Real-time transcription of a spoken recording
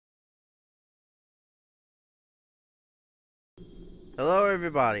Hello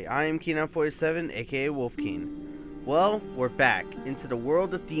everybody, I am Keen47, aka Wolfkeen. Well, we're back into the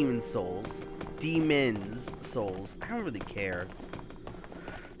world of Demon's Souls. I don't really care.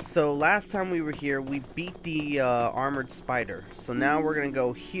 So last time we were here, we beat the armored spider. So now we're gonna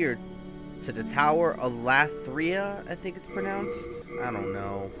go here to the Tower of Latria, I think it's pronounced. I don't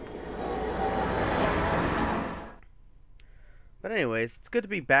know. But anyways, it's good to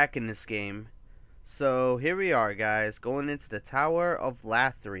be back in this game. So here we are, guys, going into the Tower of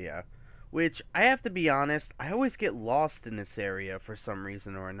Latria, which, I have to be honest, I always get lost in this area for some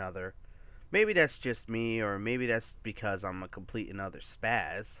reason or another. Maybe that's just me, or maybe that's because I'm a complete and utter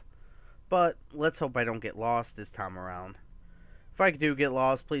spaz. But let's hope I don't get lost this time around. If I do get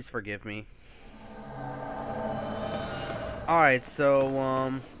lost, please forgive me. Alright,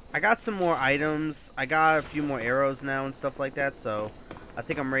 so, I got some more items. I got a few more arrows now and stuff like that, so I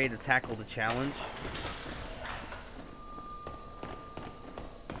think I'm ready to tackle the challenge.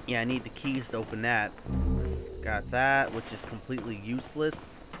 Yeah, I need the keys to open that. Got that, which is completely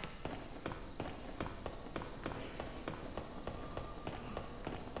useless.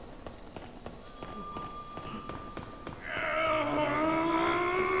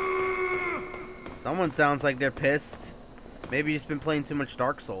 Someone sounds like they're pissed. Maybe he's been playing too much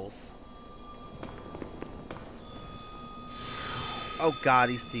Dark Souls. Oh god,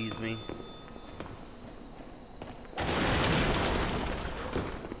 he sees me.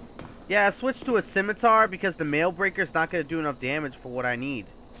 Yeah, I switched to a scimitar because the mail breaker's not going to do enough damage for what I need.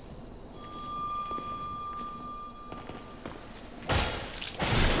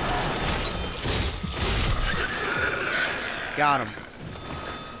 Got him.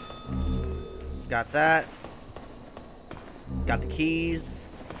 Got that. Got the keys.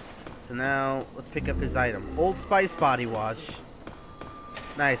 So now, let's pick up his item. Old Spice Body Wash.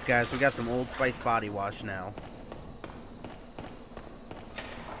 Nice, guys. We got some Old Spice Body Wash now.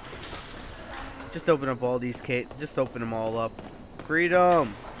 Just open up all these just open them all up.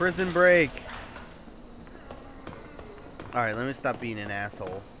 Freedom! Prison break! Alright, let me stop being an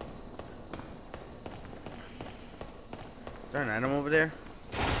asshole. Is there an item over there?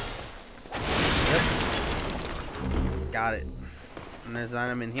 Yep. Got it. And there's an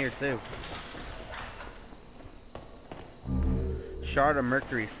item in here, too. Shard of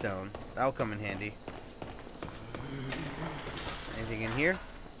Mercury Stone. That'll come in handy. Anything in here?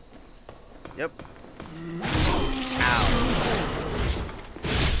 Yep. Ow.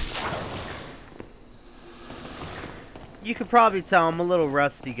 You could probably tell I'm a little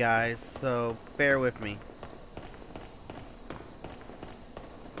rusty, guys, so bear with me.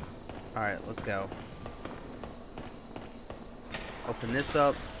 Alright, let's go. Open this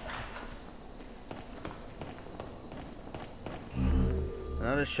up.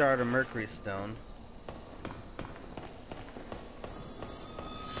 Another shard of Mercury Stone.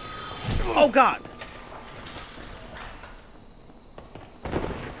 Oh god!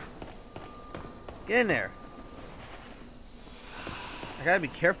 Get in there. I gotta be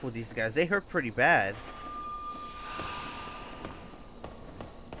careful with these guys. They hurt pretty bad.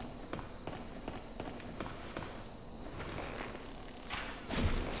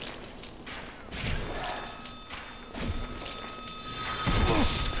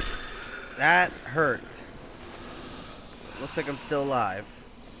 That hurt. Looks like I'm still alive.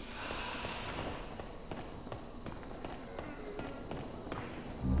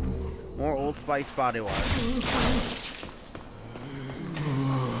 More Old Spice Body Wash.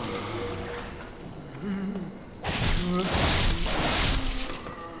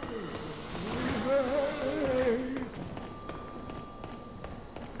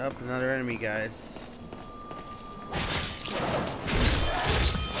 Up, another enemy, guys.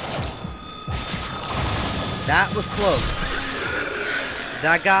 That was close. If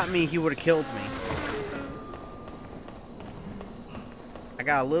that got me, he would have killed me. I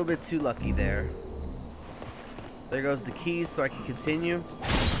got a little bit too lucky there. There goes the keys so I can continue.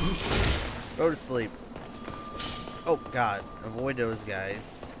 Go to sleep. Oh god, avoid those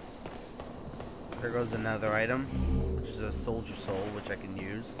guys. There goes another item, which is a soldier soul, which I can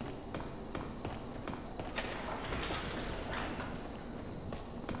use.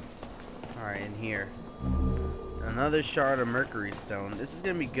 Alright, in here. Another shard of Mercury Stone. This is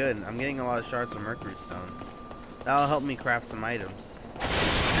gonna be good. I'm getting a lot of shards of Mercury Stone. That'll help me craft some items.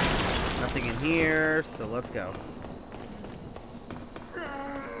 Nothing in here, so let's go.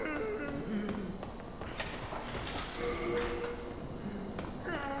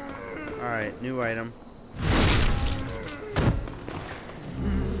 Alright, new item.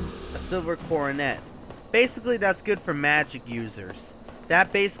 A silver coronet. Basically, that's good for magic users.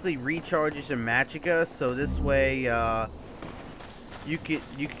 That basically recharges your magicka, so this way, you could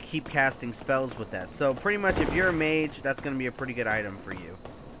keep casting spells with that. So pretty much, if you're a mage, that's gonna be a pretty good item for you.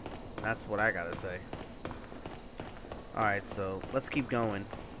 That's what I gotta say. All right, so let's keep going.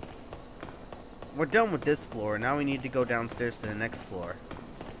 We're done with this floor. Now we need to go downstairs to the next floor.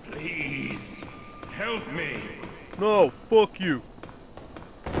 Please, help me. No, fuck you.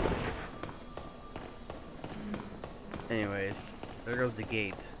 Anyways, there goes the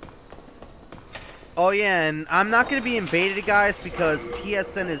gate. Oh yeah, and I'm not going to be invaded, guys, because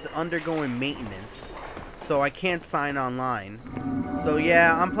PSN is undergoing maintenance. So I can't sign online. So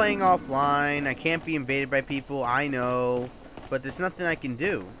yeah, I'm playing offline. I can't be invaded by people, I know. But there's nothing I can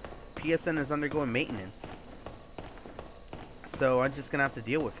do. PSN is undergoing maintenance. So I'm just going to have to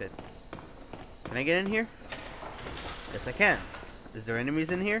deal with it. Can I get in here? Yes, I can. Is there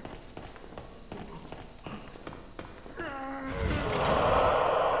enemies in here?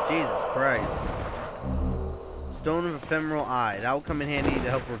 Jesus Christ. Stone of Ephemeral Eye. That will come in handy to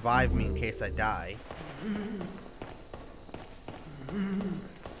help revive me in case I die.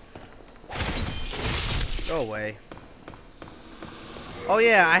 Go away. Oh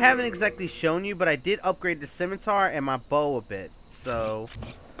yeah, I haven't exactly shown you, but I did upgrade the scimitar and my bow a bit. So,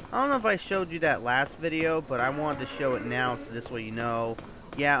 I don't know if I showed you that last video, but I wanted to show it now so this way you know,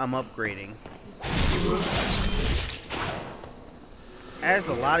 yeah, I'm upgrading. There's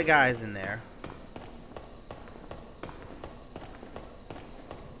a lot of guys in there.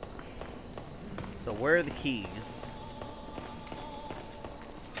 So where are the keys?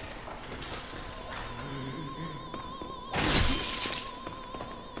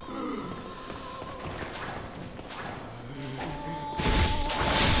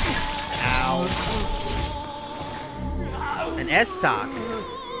 Ow. An S-stock.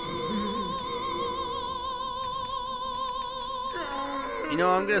 You know,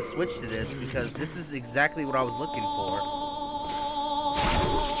 I'm gonna switch to this because this is exactly what I was looking for.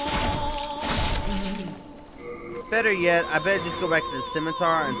 Better yet, I better just go back to the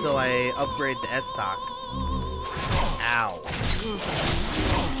scimitar until I upgrade the S-stock. Ow.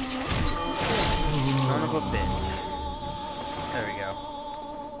 Son of a bitch. There we go.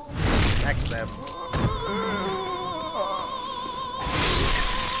 Backstab.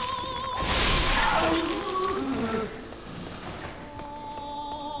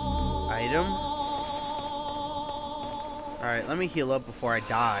 Item. Alright, let me heal up before I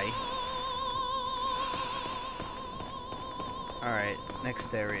die. Alright,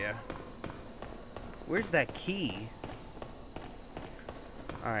 next area. Where's that key?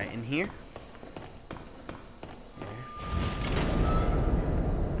 Alright, in here?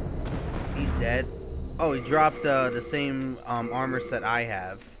 He's dead. Oh, he dropped the same armor set I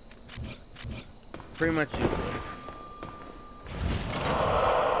have. Pretty much useless.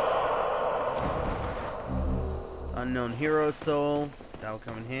 Unknown hero soul. That'll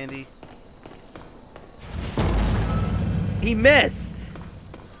come in handy. He missed!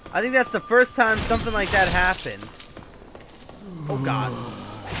 I think that's the first time something like that happened. Oh god.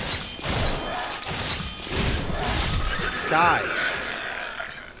 Die.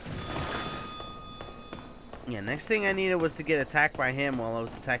 Yeah, next thing I needed was to get attacked by him while I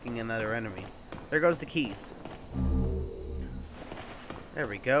was attacking another enemy. There goes the keys. There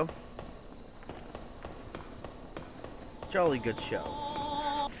we go. Jolly good show.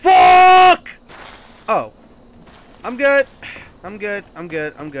 Fuck! Oh. I'm good. I'm good. I'm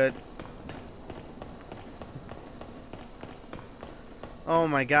good. I'm good. Oh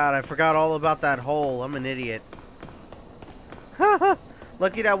my god, I forgot all about that hole. I'm an idiot.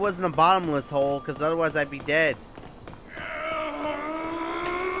 Lucky that wasn't a bottomless hole, because otherwise I'd be dead.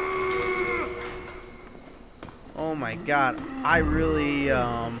 Oh my god. I really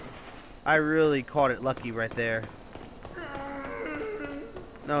caught it lucky right there.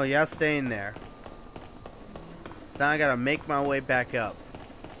 No, yeah, staying there. Now I gotta make my way back up.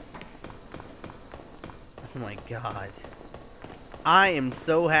 Oh my god. I am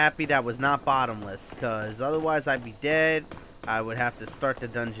so happy that was not bottomless, because otherwise I'd be dead. I would have to start the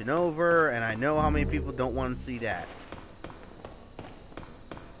dungeon over, and I know how many people don't want to see that.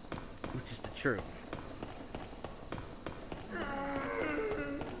 Which is the truth.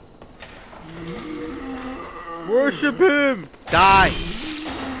 Worship him! Die!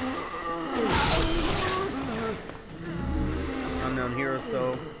 Unknown hero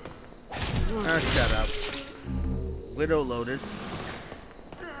soul. Ah, shut up. Widow Lotus.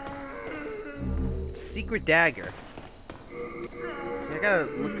 Secret dagger. See, I gotta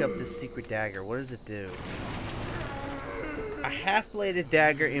look up this secret dagger. What does it do? A half-bladed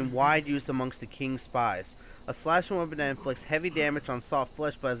dagger in wide use amongst the king's spies. A slashing weapon that inflicts heavy damage on soft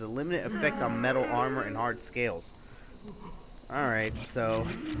flesh but has a limited effect on metal armor and hard scales. Alright, so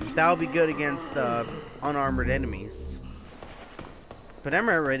that'll be good against unarmored enemies. But am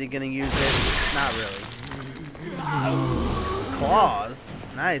I already gonna use it? Not really. Claws.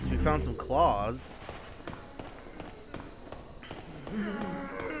 Nice, we found some claws.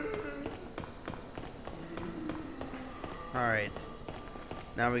 Alright.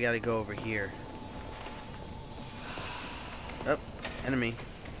 Now we gotta go over here. Oh, enemy.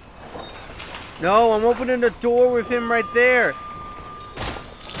 No, I'm opening the door with him right there.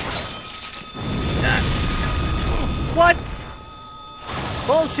 What?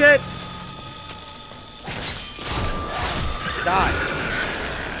 Bullshit. Die.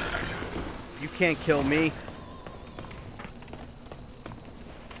 You can't kill me.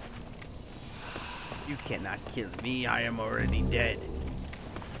 You cannot kill me. I am already dead.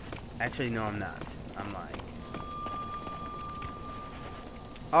 Actually, no, I'm not. I'm lying.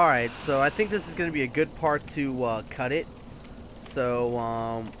 Alright, so I think this is going to be a good part to cut it.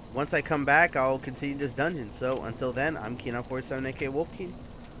 So, once I come back, I'll continue this dungeon. So, until then, I'm Keen on 47 aka Wolfkeen.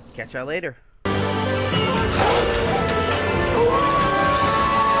 Catch y'all later.